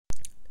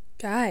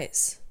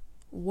Guys,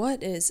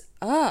 what is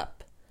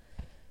up?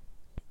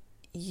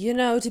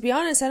 To be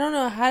honest, I don't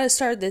know how to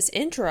start this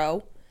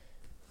intro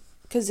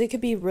because it could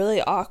be really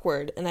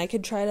awkward and I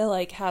could try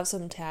to have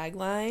some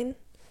tagline,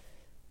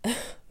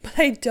 but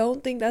I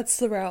don't think that's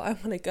the route I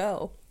want to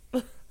go.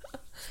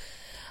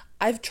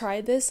 I've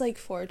tried this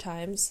 4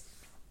 times.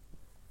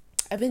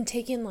 I've been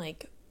taking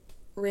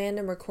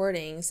random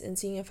recordings and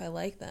seeing if I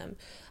like them.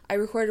 I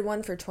recorded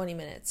one for 20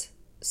 minutes.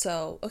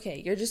 So,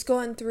 okay, you're just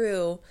going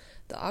through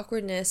the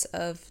awkwardness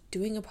of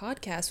doing a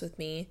podcast with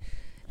me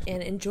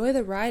and enjoy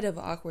the ride of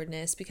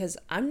awkwardness because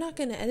I'm not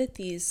going to edit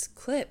these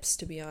clips,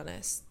 to be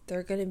honest. There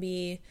are going to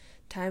be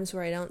times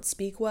where I don't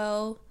speak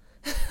well.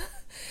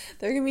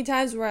 There are going to be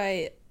times where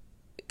I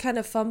kind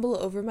of fumble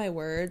over my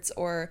words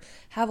or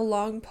have a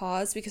long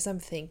pause because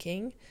I'm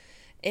thinking.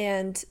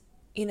 And,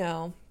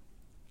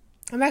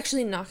 I'm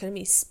actually not going to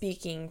be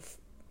speaking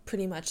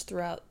pretty much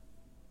throughout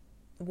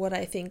what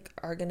I think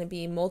are going to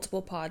be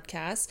multiple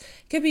podcasts.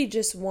 It could be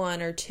just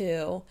one or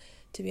two,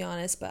 to be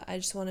honest, but I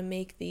just want to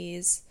make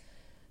these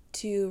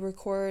to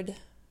record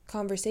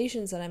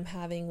conversations that I'm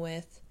having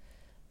with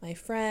my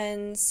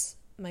friends,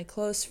 my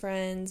close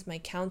friends, my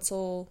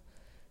counsel,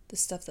 the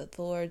stuff that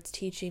the Lord's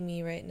teaching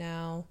me right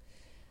now.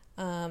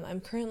 I'm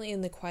currently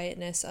in the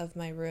quietness of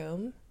my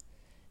room,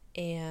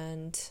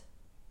 and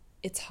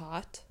it's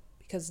hot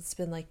because it's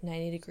been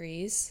 90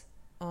 degrees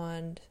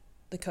on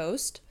the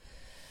coast.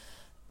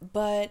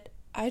 But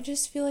I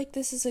just feel like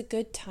this is a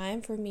good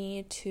time for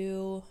me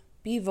to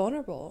be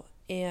vulnerable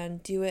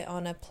and do it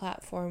on a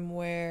platform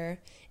where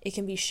it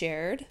can be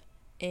shared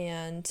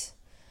and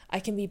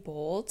I can be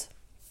bold.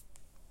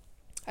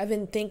 I've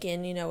been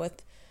thinking,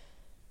 with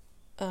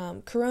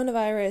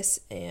coronavirus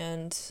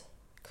and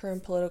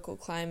current political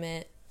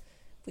climate,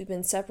 we've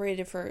been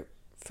separated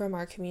from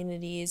our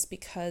communities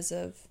because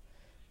of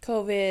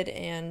COVID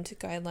and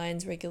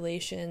guidelines,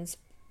 regulations,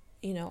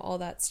 all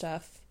that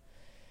stuff.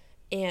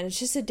 And it's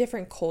just a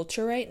different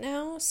culture right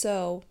now.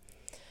 So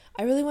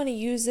I really want to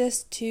use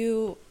this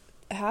to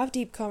have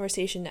deep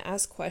conversation, to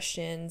ask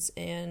questions,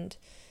 and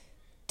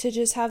to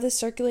just have this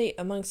circulate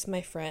amongst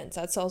my friends.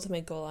 That's the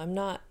ultimate goal.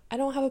 I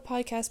don't have a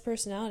podcast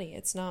personality.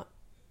 It's not,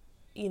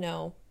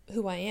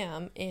 who I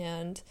am.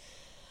 And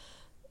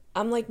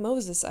I'm like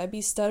Moses. I'd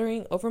be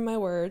stuttering over my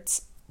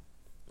words,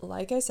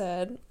 like I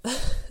said.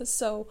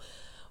 So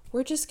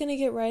we're just going to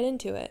get right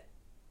into it.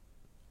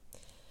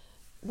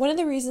 One of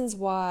the reasons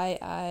why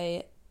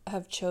I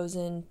have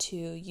chosen to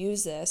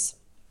use this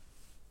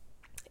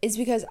is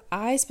because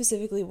I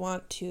specifically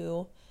want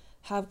to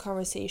have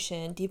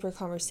deeper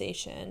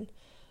conversation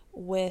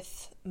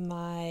with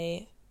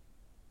my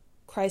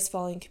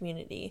Christ-following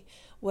community,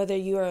 whether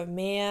you're a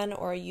man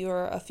or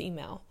you're a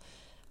female.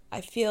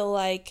 I feel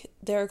like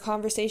there are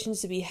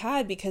conversations to be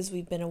had because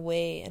we've been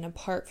away and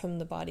apart from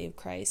the body of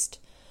Christ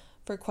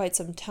for quite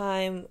some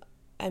time.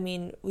 I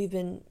mean, we've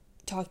been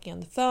talking on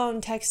the phone,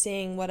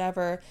 texting,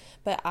 whatever,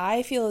 but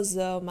I feel as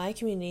though my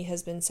community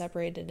has been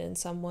separated in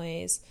some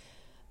ways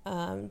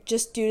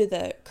just due to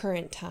the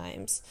current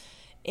times.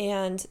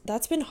 And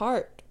that's been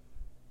hard,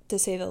 to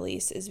say the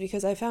least, is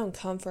because I found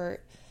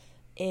comfort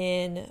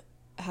in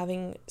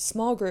having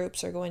small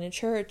groups or going to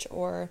church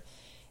or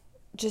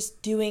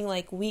just doing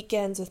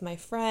weekends with my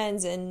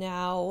friends, and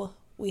now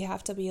we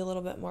have to be a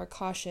little bit more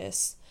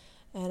cautious.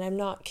 And I'm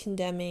not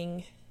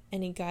condemning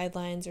any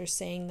guidelines or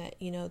saying that,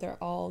 they're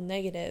all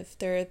negative.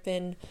 There have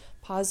been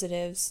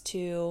positives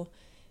to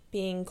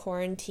being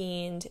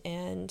quarantined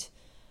and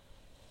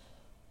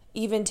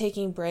even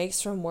taking breaks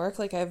from work.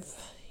 I've,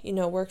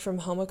 worked from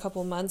home a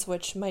couple months,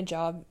 which my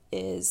job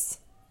is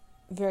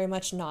very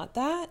much not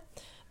that.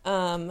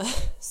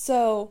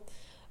 So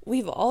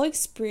we've all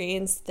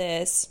experienced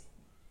this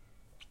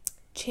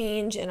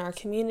change in our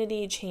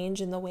community,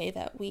 change in the way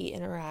that we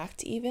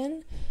interact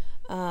even.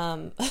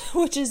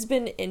 Which has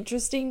been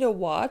interesting to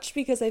watch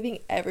because I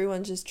think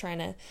everyone's just trying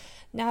to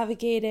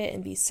navigate it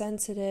and be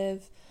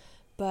sensitive.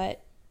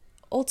 But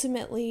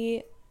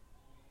ultimately,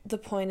 the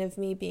point of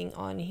me being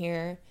on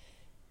here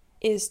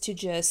is to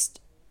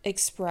just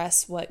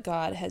express what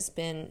God has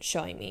been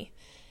showing me.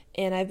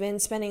 And I've been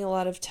spending a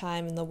lot of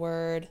time in the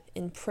Word,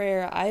 in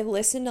prayer. I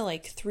listen to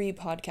 3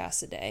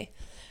 podcasts a day,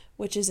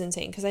 which is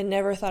insane because I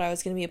never thought I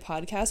was going to be a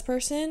podcast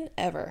person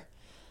ever.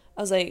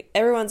 I was like,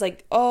 everyone's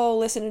like, oh,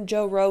 listen to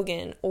Joe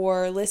Rogan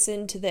or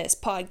listen to this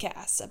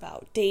podcast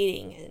about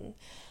dating and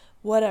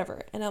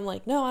whatever. And I'm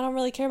like, no, I don't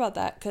really care about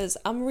that because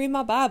I'm going to read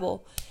my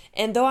Bible.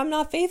 And though I'm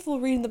not faithful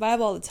reading the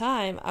Bible all the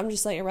time, I'm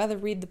just I'd rather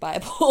read the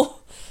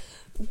Bible.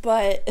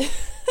 But,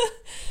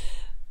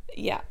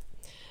 yeah.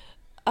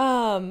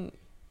 I've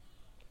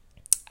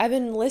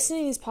been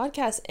listening to these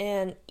podcasts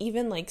and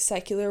even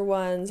secular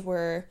ones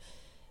where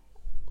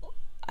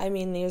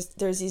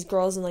there's these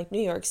girls in New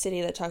York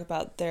City that talk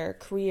about their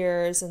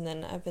careers, and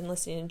then I've been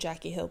listening to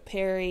Jackie Hill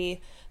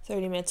Perry,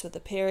 30 Minutes with the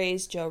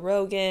Perrys, Joe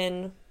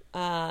Rogan,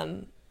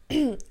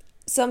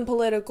 some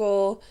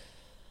political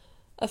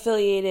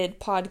affiliated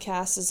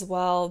podcasts as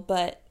well,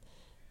 but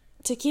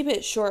to keep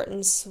it short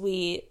and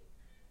sweet,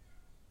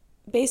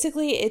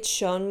 basically it's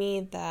shown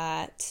me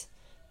that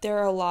there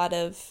are a lot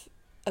of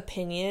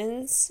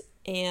opinions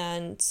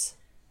and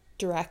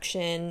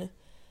direction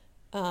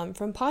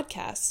from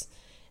podcasts.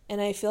 And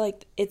I feel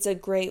like it's a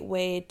great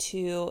way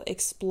to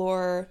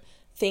explore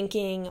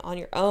thinking on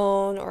your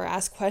own or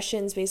ask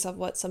questions based off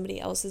what somebody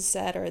else has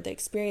said or the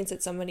experience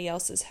that somebody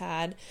else has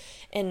had.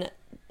 And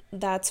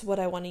that's what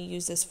I want to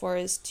use this for,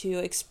 is to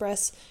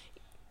express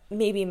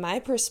maybe my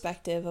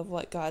perspective of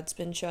what God's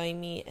been showing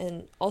me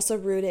and also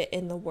root it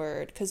in the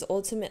Word, because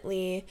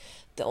ultimately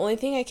the only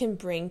thing I can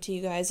bring to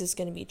you guys is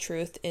going to be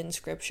truth in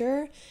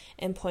Scripture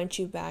and point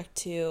you back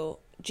to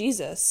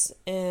Jesus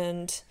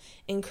and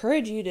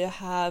encourage you to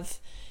have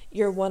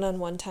your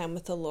one-on-one time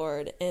with the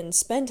Lord and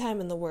spend time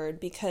in the Word,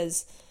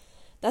 because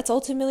that's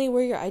ultimately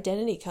where your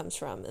identity comes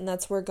from, and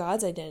that's where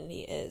God's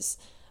identity is,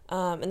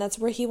 and that's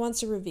where He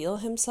wants to reveal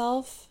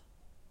Himself.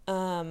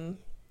 And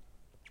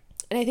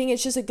I think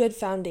it's just a good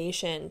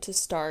foundation to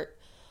start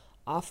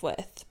off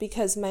with,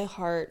 because my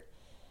heart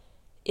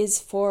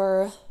is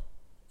for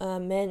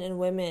men and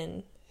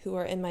women who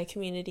are in my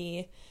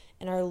community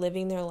and are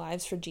living their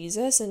lives for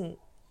Jesus. And,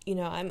 you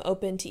know, I'm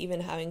open to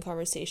even having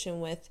conversation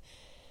with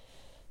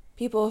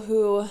people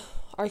who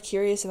are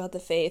curious about the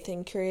faith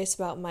and curious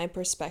about my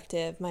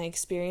perspective, my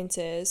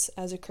experiences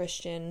as a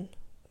Christian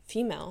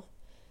female.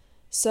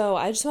 So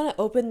I just want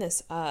to open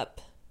this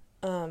up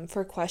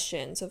for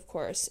questions, of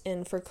course,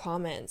 and for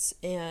comments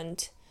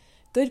and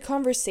good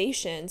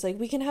conversations. Like,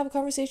 we can have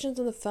conversations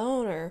on the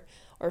phone or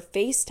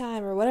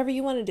FaceTime or whatever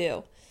you want to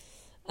do.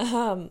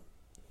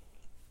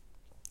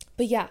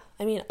 But yeah,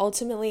 I mean,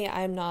 ultimately,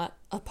 I'm not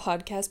a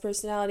podcast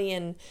personality,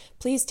 and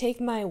please take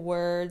my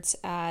words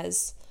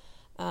as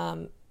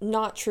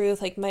not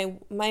truth. Like,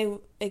 my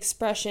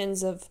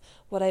expressions of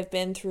what I've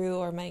been through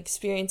or my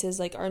experiences,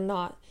 like, are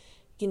not,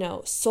 you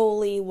know,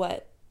 solely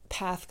what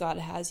path God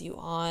has you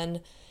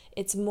on.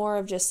 It's more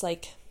of just,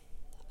 like,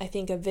 I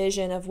think a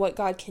vision of what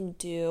God can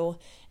do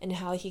and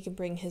how He can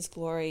bring His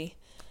glory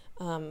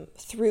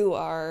through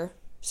our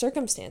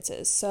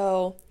circumstances.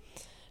 So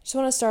just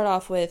want to start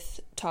off with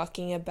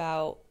talking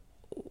about,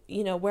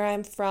 you know, where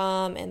I'm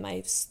from and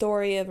my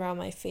story around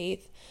my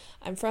faith.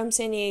 I'm from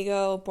San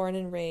Diego, born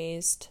and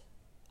raised.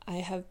 I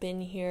have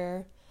been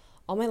here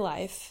all my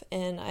life,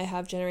 and I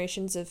have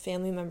generations of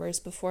family members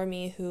before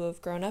me who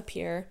have grown up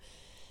here.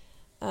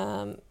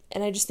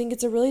 And I just think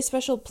it's a really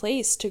special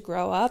place to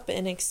grow up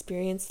and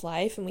experience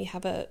life, and we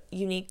have a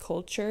unique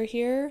culture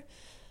here.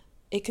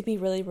 It could be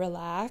really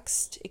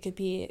relaxed. It could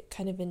be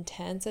kind of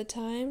intense at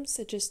times.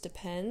 It just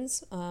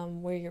depends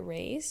where you're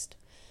raised.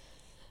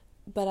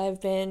 But I've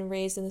been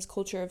raised in this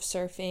culture of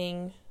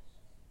surfing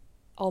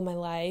all my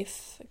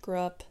life. I grew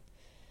up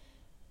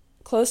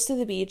close to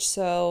the beach,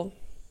 so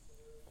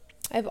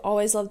I've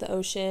always loved the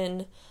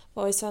ocean. I've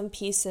always found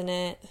peace in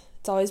it.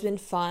 It's always been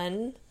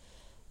fun,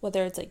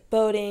 whether it's like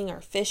boating or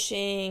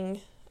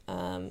fishing.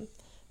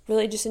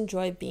 Really just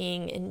enjoy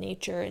being in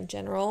nature in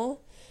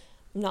general.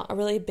 I'm not a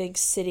really big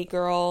city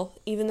girl.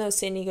 Even though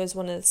San Diego is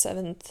one of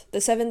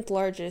the seventh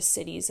largest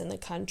cities in the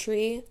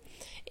country,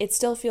 it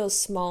still feels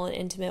small and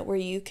intimate, where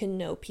you can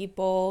know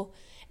people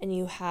and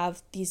you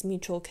have these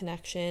mutual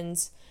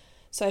connections.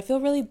 So I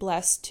feel really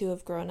blessed to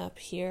have grown up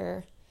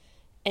here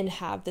and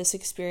have this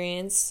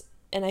experience,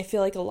 and I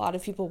feel like a lot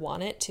of people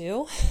want it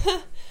too.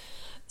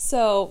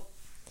 So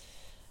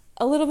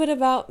a little bit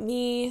about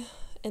me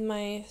and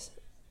my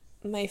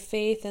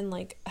faith and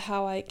like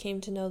how I came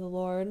to know the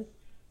Lord.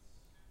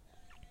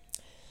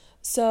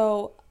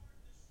 So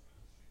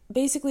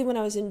basically, when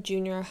I was in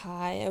junior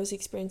high, I was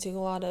experiencing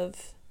a lot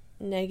of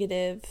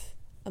negative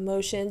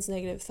emotions,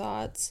 negative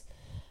thoughts,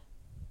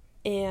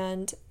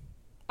 and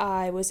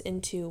I was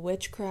into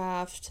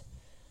witchcraft.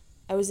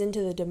 I was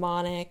into the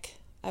demonic.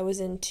 I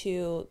was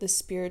into the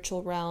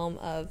spiritual realm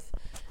of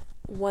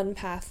one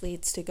path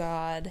leads to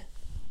God,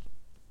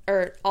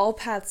 or all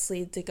paths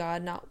lead to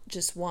God, not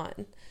just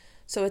one.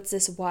 So it's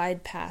this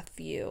wide path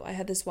view. I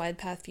had this wide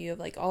path view of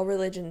like all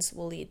religions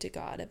will lead to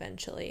God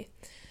eventually.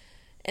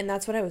 And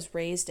that's what I was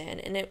raised in.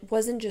 And it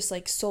wasn't just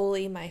like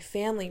solely my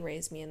family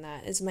raised me in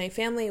that. As my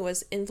family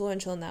was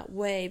influential in that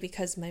way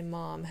because my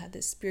mom had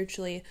this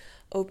spiritually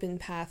open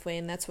pathway,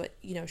 and that's what,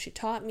 you know, she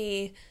taught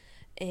me.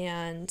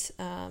 And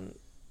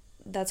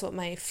that's what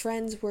my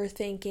friends were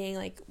thinking,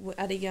 like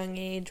at a young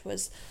age,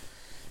 was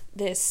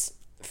this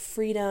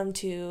freedom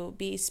to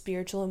be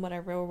spiritual in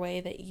whatever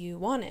way that you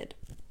wanted.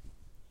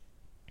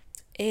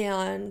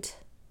 And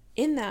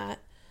in that,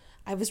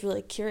 I was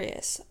really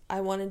curious.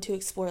 I wanted to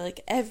explore like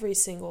every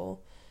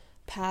single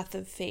path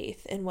of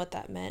faith and what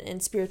that meant,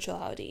 and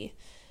spirituality.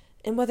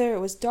 And whether it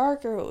was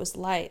dark or it was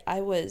light,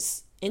 I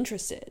was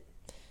interested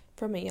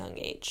from a young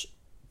age.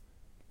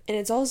 And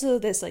it's also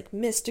this like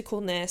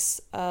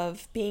mysticalness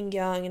of being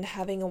young and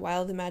having a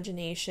wild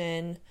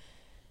imagination.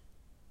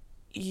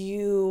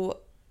 You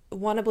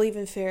want to believe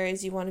in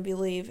fairies, you want to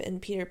believe in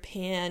Peter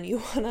Pan, you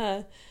want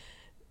to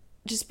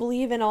just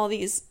believe in all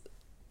these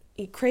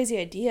crazy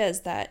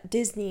ideas that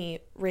Disney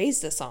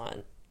raised us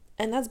on.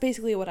 And that's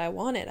basically what I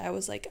wanted. I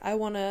was like, I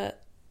want to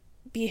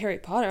be Harry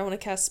Potter. I want to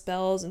cast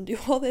spells and do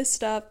all this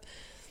stuff.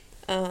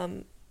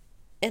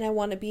 and I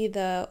want to be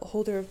the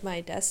holder of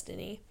my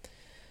destiny.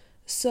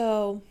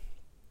 So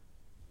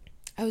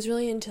I was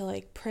really into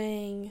like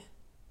praying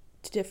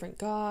to different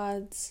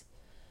gods.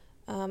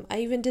 I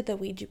even did the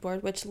Ouija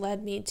board, which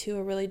led me to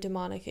a really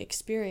demonic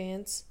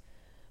experience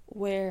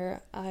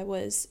where I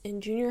was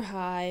in junior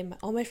high.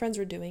 All my friends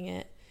were doing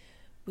it.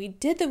 We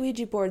did the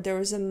Ouija board. There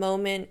was a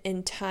moment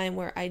in time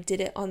where I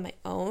did it on my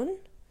own,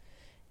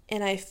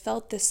 and I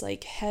felt this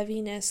like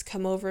heaviness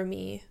come over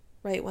me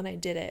right when I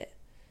did it.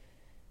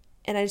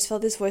 And I just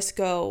felt this voice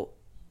go,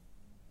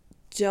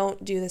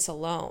 "Don't do this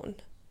alone."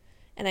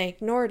 And I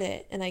ignored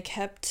it, and I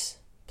kept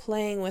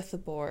playing with the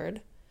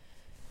board.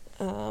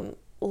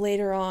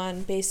 Later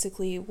on,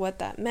 basically what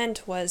that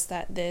meant was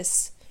that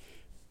this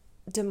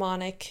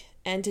demonic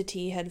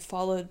entity had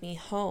followed me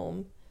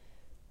home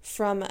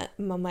from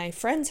my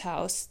friend's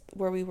house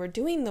where we were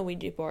doing the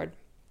Ouija board.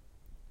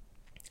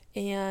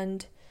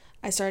 And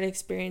I started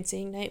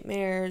experiencing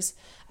nightmares.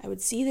 I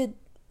would see the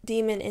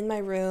demon in my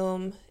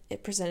room.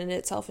 It presented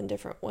itself in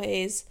different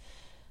ways.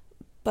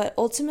 But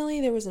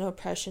ultimately, there was an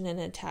oppression and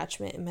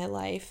attachment in my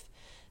life.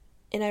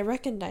 And I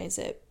recognized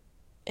it.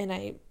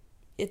 And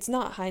it's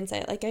not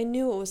hindsight. Like, I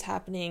knew it was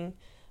happening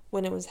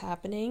when it was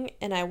happening,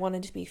 and I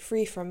wanted to be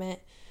free from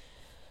it.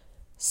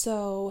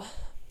 So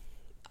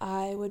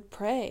I would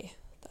pray.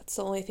 That's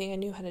the only thing I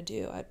knew how to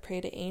do. I'd pray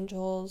to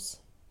angels.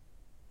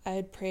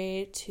 I'd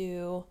pray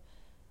to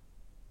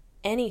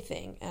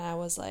anything. And I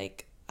was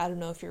like, I don't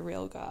know if you're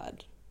real,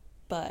 God,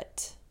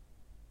 but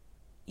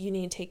you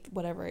need to take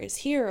whatever is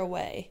here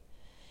away.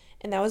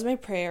 And that was my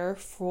prayer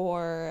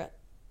for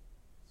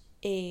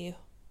a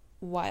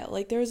while.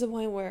 Like, there was a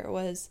point where it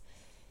was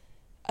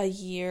a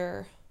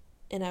year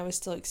and I was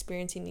still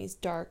experiencing these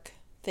dark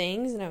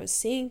things, and I was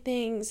seeing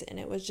things, and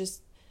it was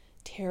just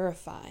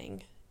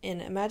terrifying.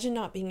 And imagine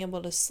not being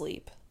able to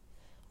sleep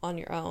on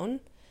your own.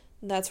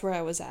 That's where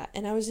I was at.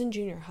 And I was in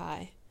junior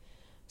high.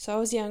 So I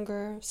was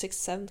younger, 6th,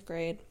 7th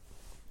grade.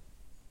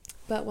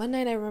 But one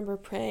night I remember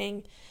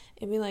praying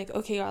and being like,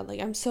 okay, God,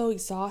 like, I'm so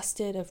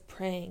exhausted of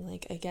praying,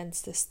 like,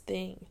 against this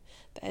thing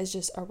that is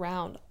just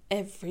around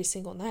every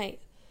single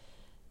night.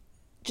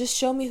 Just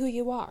show me who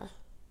you are.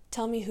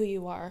 Tell me who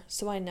you are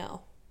so I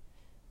know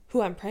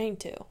who I'm praying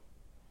to.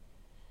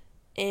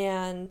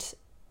 And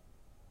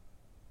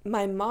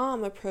my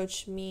mom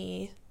approached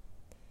me.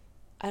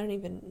 I don't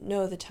even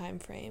know the time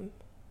frame.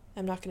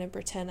 I'm not going to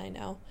pretend I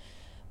know.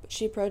 But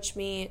she approached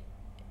me,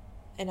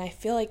 and I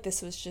feel like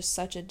this was just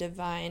such a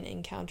divine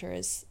encounter,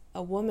 as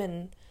a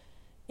woman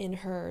in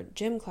her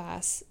gym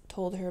class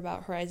told her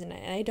about Horizon.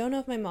 And I don't know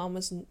if my mom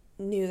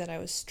knew that I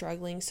was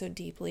struggling so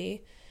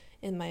deeply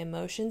in my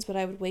emotions, but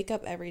I would wake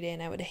up every day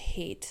and I would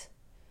hate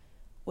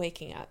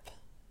waking up.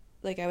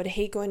 Like, I would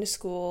hate going to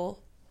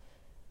school.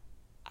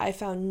 I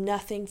found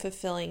nothing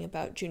fulfilling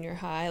about junior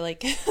high.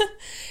 Like, and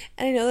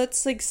I know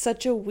that's like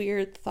such a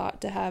weird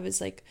thought to have,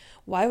 is like,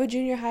 why would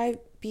junior high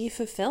be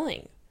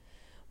fulfilling?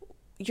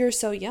 You're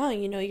so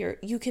young,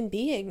 you can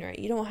be ignorant.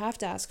 You don't have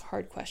to ask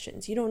hard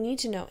questions. You don't need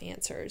to know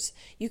answers.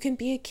 You can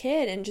be a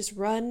kid and just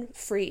run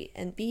free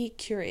and be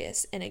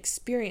curious and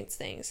experience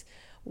things.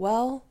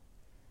 Well,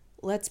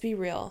 let's be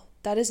real.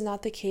 That is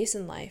not the case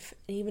in life,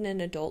 even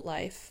in adult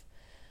life.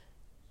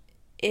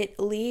 It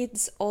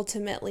leads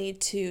ultimately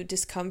to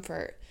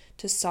discomfort,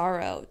 to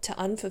sorrow, to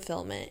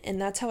unfulfillment. And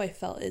that's how I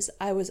felt, is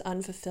I was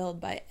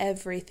unfulfilled by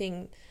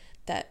everything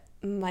that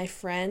my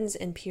friends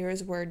and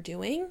peers were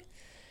doing.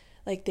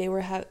 Like, they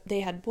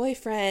had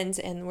boyfriends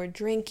and were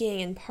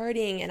drinking and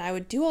partying, and I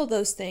would do all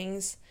those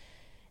things,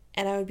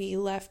 and I would be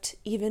left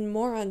even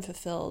more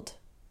unfulfilled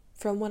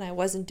from when I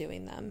wasn't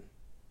doing them.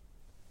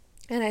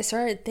 And I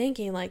started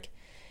thinking, like,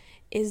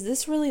 is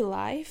this really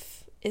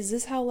life? Is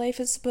this how life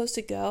is supposed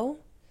to go?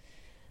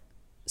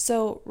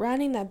 So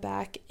rounding that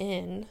back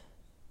in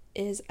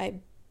is, I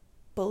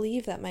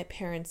believe that my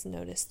parents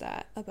noticed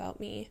that about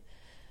me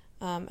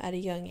at a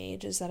young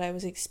age, is that I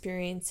was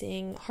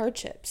experiencing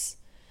hardships.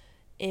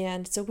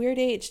 And it's a weird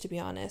age, to be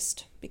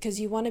honest, because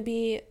you want to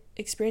be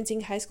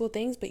experiencing high school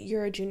things, but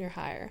you're a junior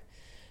higher.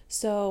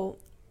 So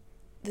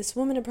this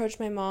woman approached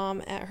my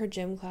mom at her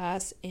gym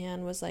class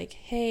and was like,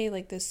 hey,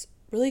 like, this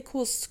really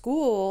cool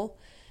school,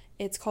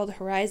 it's called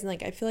Horizon.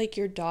 Like, I feel like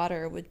your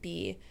daughter would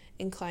be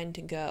inclined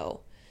to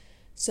go.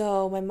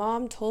 So my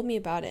mom told me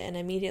about it, and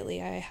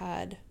immediately I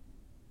had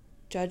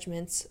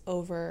judgments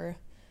over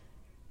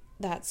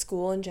that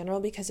school in general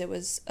because it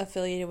was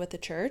affiliated with the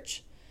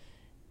church.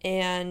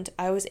 And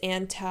I was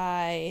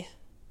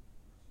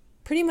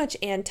pretty much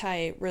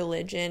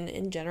anti-religion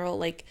in general.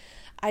 Like,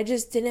 I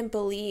just didn't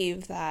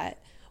believe that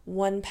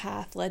one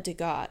path led to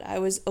God. I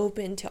was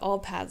open to all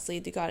paths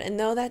lead to God. And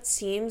though that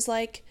seems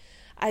like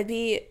I'd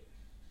be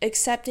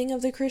accepting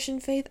of the Christian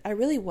faith, I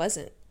really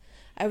wasn't.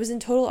 I was in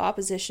total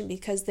opposition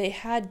because they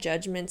had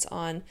judgments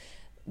on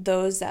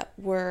those that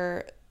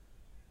were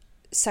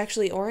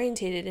sexually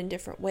orientated in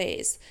different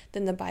ways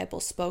than the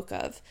Bible spoke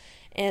of.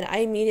 And I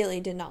immediately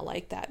did not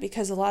like that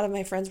because a lot of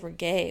my friends were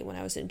gay when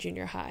I was in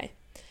junior high,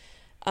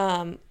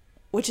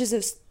 which is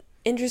an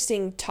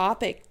interesting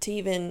topic to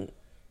even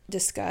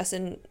discuss,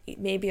 and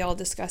maybe I'll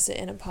discuss it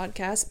in a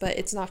podcast, but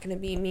it's not going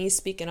to be me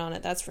speaking on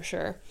it, that's for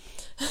sure.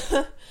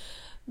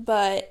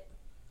 But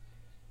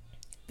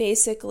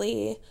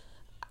basically,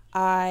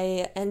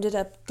 I ended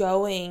up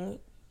going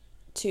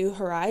to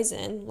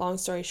Horizon, long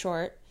story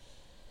short,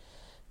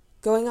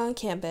 going on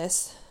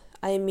campus.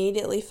 I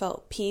immediately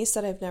felt peace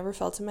that I've never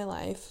felt in my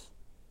life.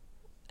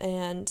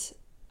 And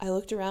I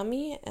looked around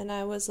me and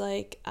I was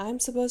like, I'm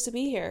supposed to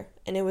be here.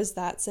 And it was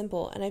that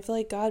simple. And I feel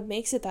like God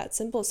makes it that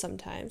simple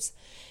sometimes.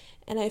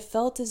 And I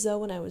felt as though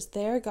when I was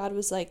there, God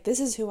was like, this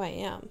is who I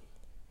am.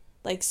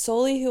 Like,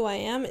 solely who I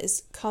am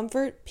is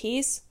comfort,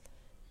 peace,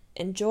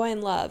 and joy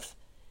and love.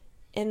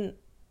 And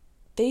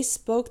they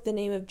spoke the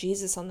name of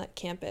Jesus on that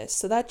campus.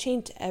 So that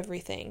changed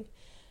everything.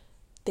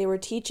 They were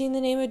teaching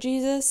the name of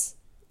Jesus.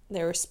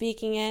 They were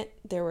speaking it.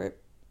 There were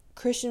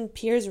Christian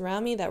peers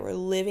around me that were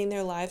living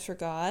their lives for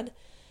God.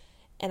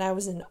 And I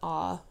was in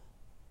awe.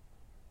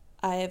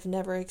 I have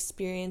never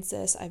experienced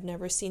this. I've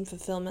never seen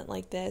fulfillment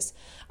like this.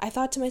 I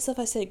thought to myself,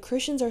 I said,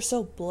 Christians are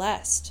so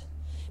blessed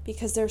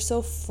because they're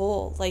so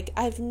full. Like,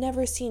 I've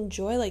never seen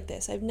joy like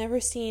this. I've never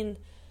seen,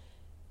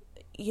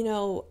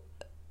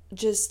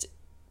 just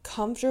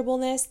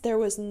comfortableness. There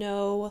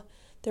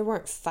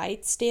weren't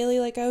fights daily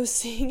like I was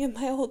seeing in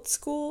my old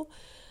school.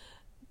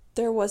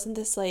 There wasn't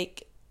this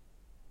like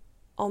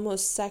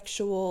almost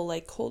sexual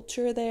like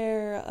culture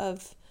there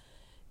of,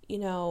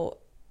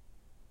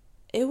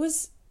 it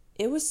was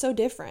so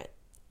different.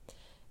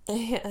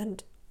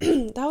 And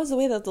that was the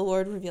way that the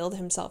Lord revealed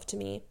himself to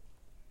me,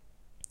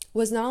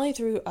 was not only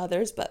through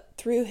others, but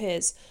through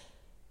his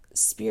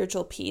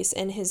spiritual peace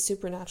and his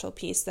supernatural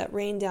peace that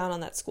rained down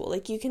on that school.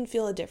 Like, you can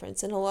feel a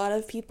difference. And a lot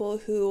of people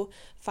who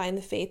find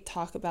the faith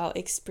talk about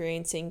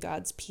experiencing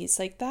God's peace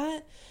like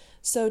that.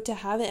 So to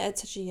have it at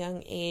such a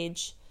young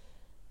age,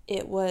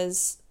 it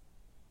was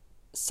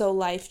so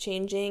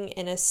life-changing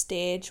in a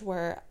stage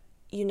where,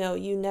 you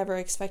never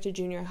expect a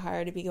junior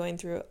hire to be going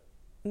through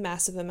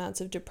massive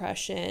amounts of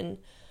depression,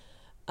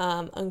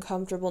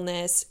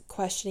 uncomfortableness,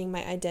 questioning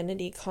my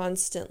identity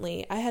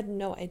constantly. I had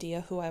no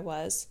idea who I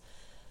was.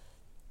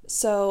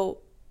 So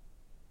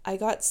I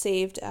got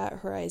saved at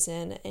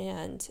Horizon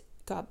and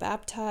got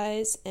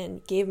baptized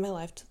and gave my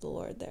life to the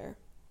Lord there.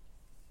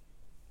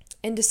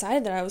 And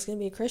decided that I was going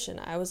to be a Christian.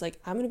 I was like,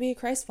 I'm going to be a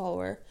Christ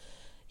follower.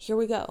 Here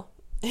we go.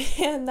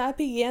 And that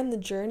began the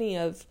journey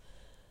of,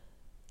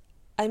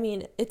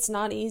 it's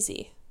not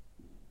easy.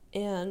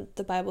 And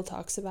the Bible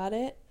talks about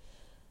it.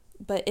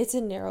 But it's a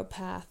narrow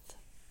path.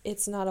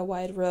 It's not a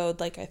wide road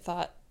like I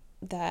thought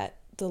that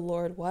the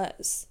Lord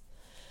was.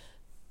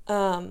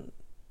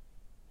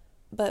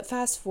 But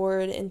fast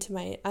forward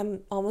into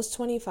I'm almost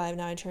 25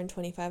 now. I turned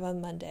 25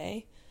 on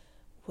Monday,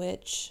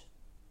 which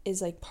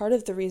is like part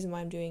of the reason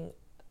why I'm doing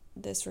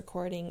this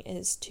recording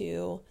is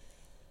to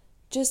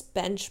just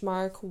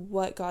benchmark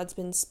what God's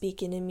been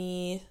speaking to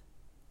me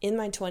in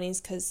my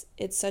 20s, because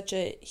it's such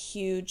a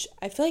huge,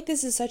 I feel like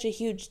this is such a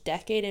huge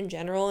decade in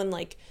general. And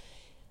like,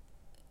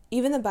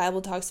 even the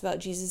Bible talks about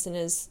Jesus in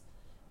his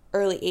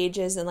early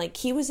ages, and like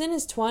he was in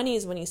his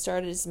 20s when he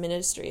started his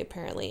ministry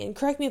apparently, and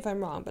correct me if I'm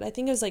wrong, but I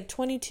think it was like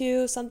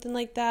 22, something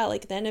like that.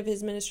 Like the end of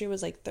his ministry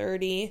was like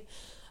 30.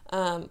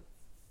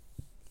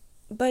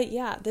 But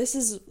yeah, this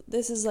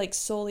is like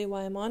solely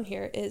why I'm on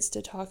here, is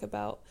to talk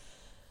about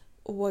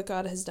what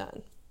God has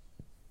done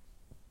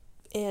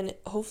and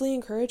hopefully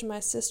encourage my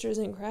sisters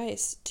in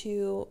Christ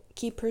to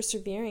keep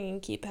persevering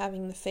and keep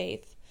having the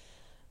faith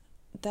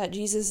that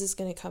Jesus is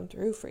going to come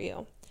through for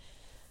you.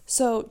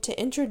 So to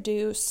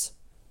introduce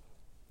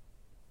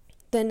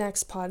the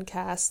next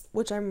podcast,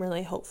 which I'm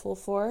really hopeful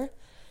for,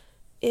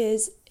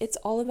 is it's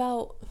all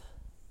about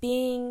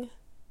being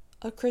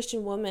a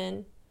Christian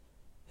woman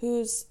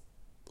who's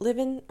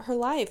living her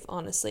life,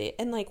 honestly.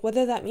 And like,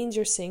 whether that means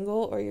you're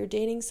single or you're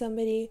dating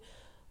somebody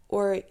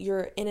or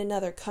you're in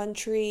another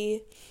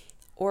country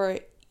or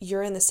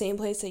you're in the same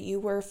place that you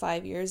were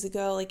 5 years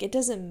ago, like, it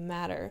doesn't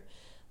matter.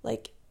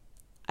 Like,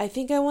 I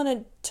think I want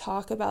to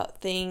talk about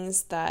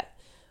things that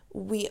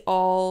we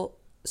all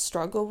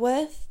struggle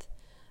with,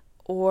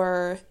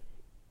 or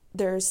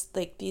there's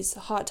like these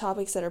hot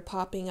topics that are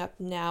popping up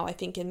now, I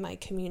think, in my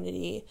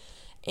community.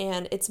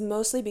 And it's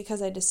mostly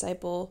because I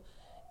disciple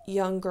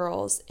young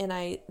girls and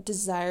I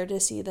desire to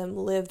see them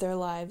live their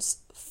lives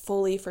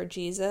fully for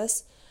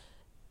Jesus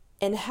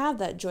and have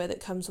that joy that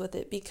comes with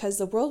it, because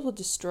the world will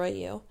destroy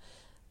you.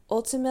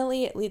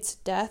 Ultimately, it leads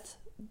to death,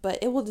 but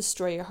it will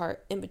destroy your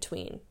heart in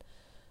between.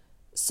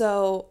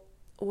 So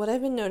what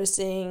I've been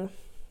noticing,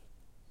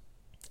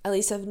 at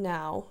least of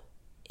now,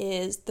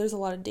 is there's a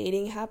lot of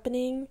dating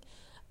happening.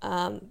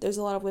 There's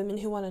a lot of women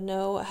who want to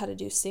know how to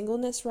do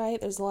singleness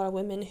right. There's a lot of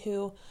women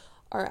who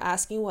are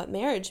asking what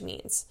marriage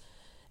means.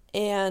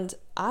 And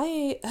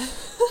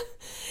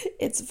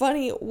it's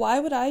funny, why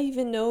would I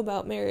even know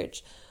about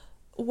marriage?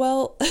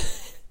 Well,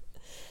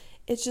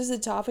 it's just a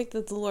topic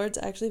that the Lord's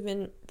actually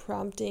been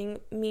prompting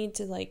me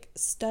to like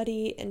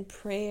study and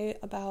pray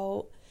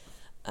about.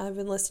 I've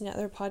been listening to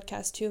other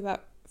podcasts too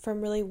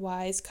from really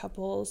wise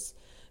couples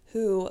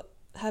who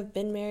have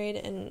been married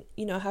and,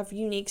 have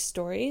unique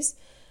stories.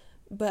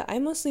 But I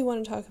mostly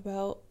want to talk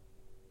about,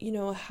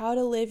 how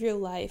to live your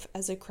life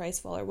as a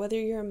Christ follower, whether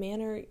you're a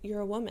man or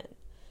you're a woman.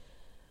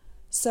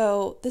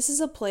 So this is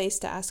a place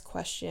to ask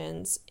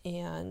questions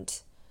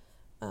and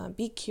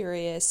be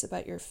curious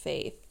about your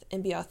faith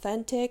and be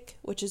authentic,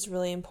 which is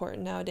really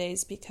important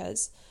nowadays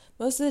because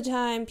most of the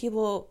time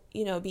people,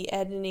 be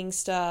editing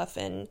stuff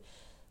and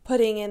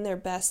putting in their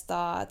best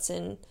thoughts.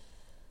 And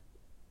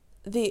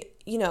the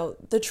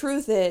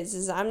truth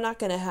is I'm not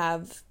going to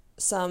have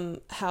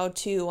some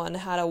how-to on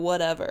how to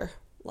whatever.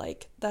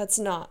 Like, that's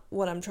not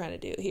what I'm trying to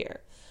do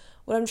here.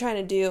 What I'm trying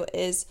to do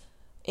is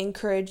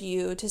encourage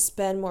you to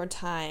spend more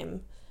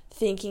time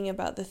thinking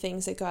about the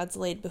things that God's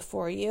laid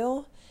before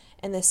you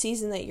and the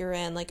season that you're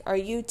in. Like, are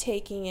you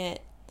taking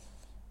it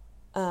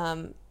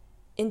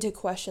into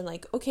question?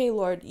 Like, okay,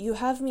 Lord, you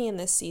have me in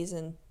this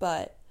season,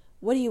 but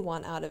what do you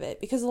want out of it?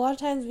 Because a lot of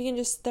times we can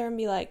just sit there and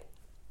be like,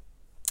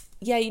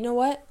 yeah, you know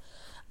what?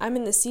 I'm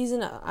in this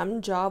season.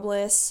 I'm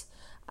jobless.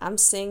 I'm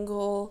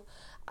single.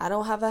 I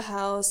don't have a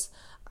house.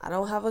 I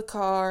don't have a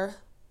car.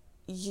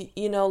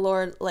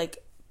 Lord,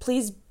 like,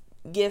 please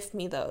gift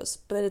me those.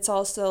 But it's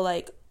also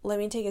like, let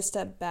me take a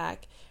step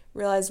back,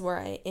 realize where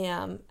I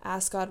am,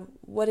 ask God,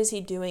 what is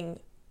he doing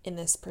in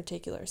this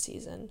particular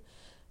season?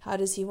 How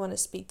does he want to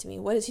speak to me?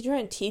 What is he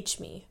trying to teach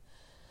me?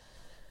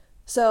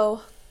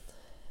 So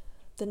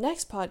the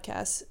next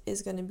podcast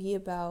is going to be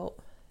about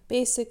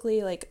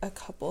basically like a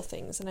couple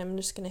things, and I'm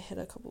just going to hit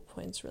a couple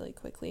points really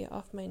quickly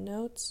off my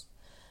notes.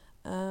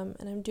 And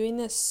I'm doing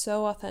this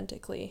so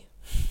authentically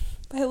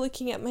by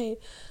looking at my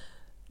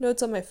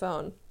notes on my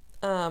phone.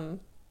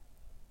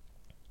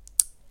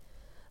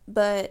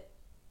 But,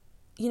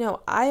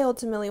 I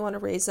ultimately want to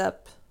raise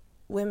up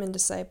women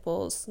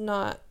disciples,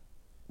 not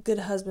good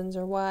husbands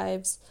or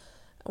wives.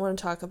 I want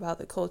to talk about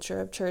the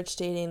culture of church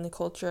dating, the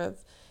culture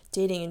of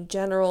dating in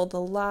general, the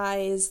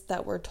lies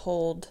that we're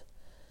told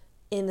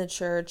in the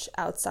church,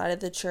 outside of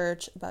the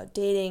church, about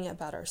dating,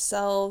 about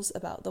ourselves,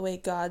 about the way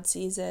God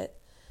sees it.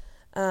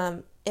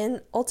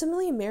 And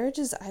ultimately, marriage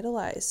is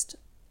idolized.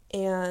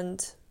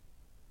 And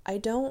I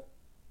don't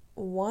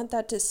want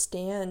that to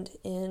stand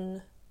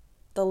in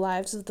the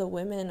lives of the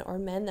women or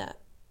men that,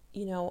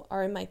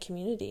 are in my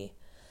community.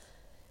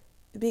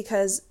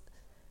 Because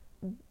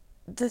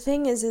the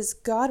thing is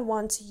God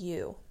wants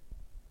you.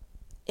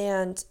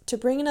 And to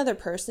bring another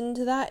person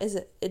into that is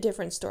a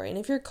different story. And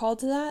if you're called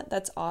to that,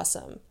 that's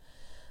awesome.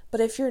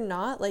 But if you're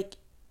not,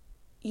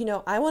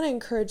 I want to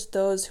encourage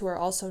those who are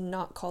also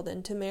not called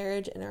into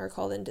marriage and are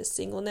called into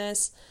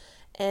singleness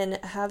and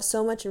have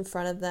so much in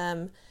front of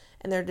them,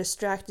 and they're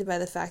distracted by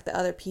the fact that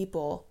other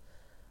people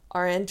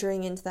are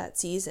entering into that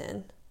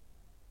season,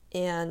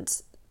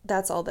 and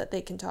that's all that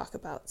they can talk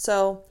about.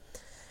 So,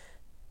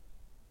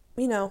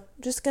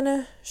 just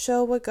gonna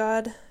show what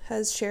God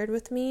has shared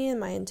with me and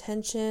my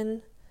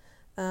intention,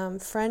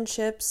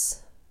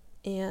 friendships,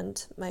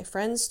 and my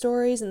friends'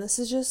 stories, and this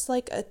is just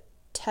like a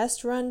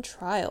test run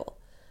trial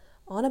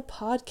on a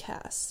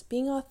podcast,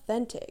 being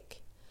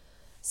authentic.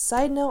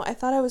 Side note, I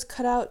thought I was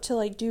cut out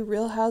to do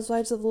Real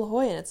Housewives of La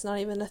Jolla, and it's not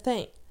even a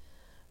thing.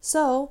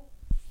 So,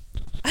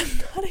 I'm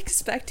not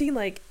expecting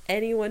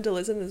anyone to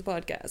listen to this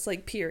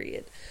podcast,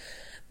 period.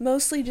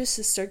 Mostly just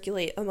to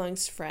circulate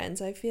amongst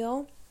friends, I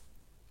feel.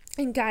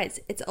 And guys,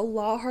 it's a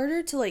lot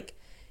harder to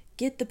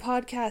get the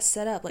podcast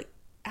set up.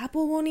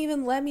 Apple won't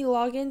even let me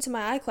log into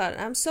my iCloud,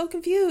 and I'm so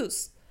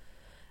confused.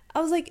 I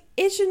was like,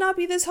 it should not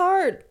be this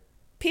hard.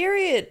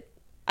 Period.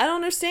 I don't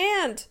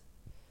understand.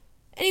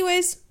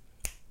 Anyways,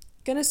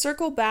 gonna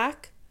circle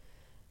back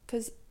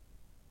because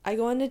I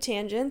go into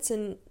tangents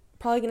and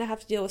probably gonna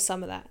have to deal with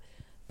some of that.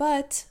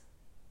 But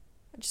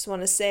I just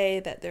want to say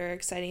that there are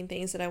exciting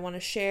things that I want to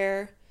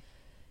share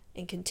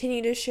and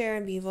continue to share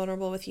and be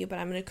vulnerable with you. But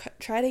I'm going to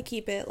try to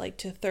keep it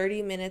to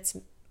 30 minutes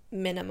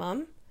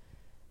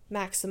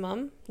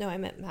maximum. No, I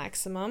meant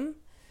maximum.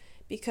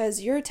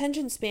 Because your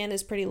attention span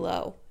is pretty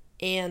low.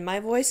 And my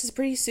voice is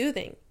pretty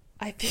soothing,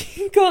 I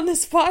think, on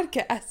this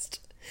podcast.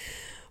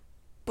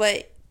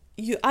 But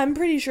I'm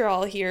pretty sure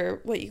I'll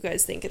hear what you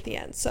guys think at the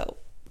end. So,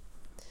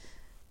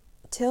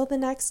 till the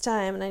next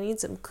time, and I need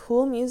some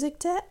cool music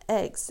to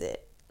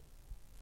exit.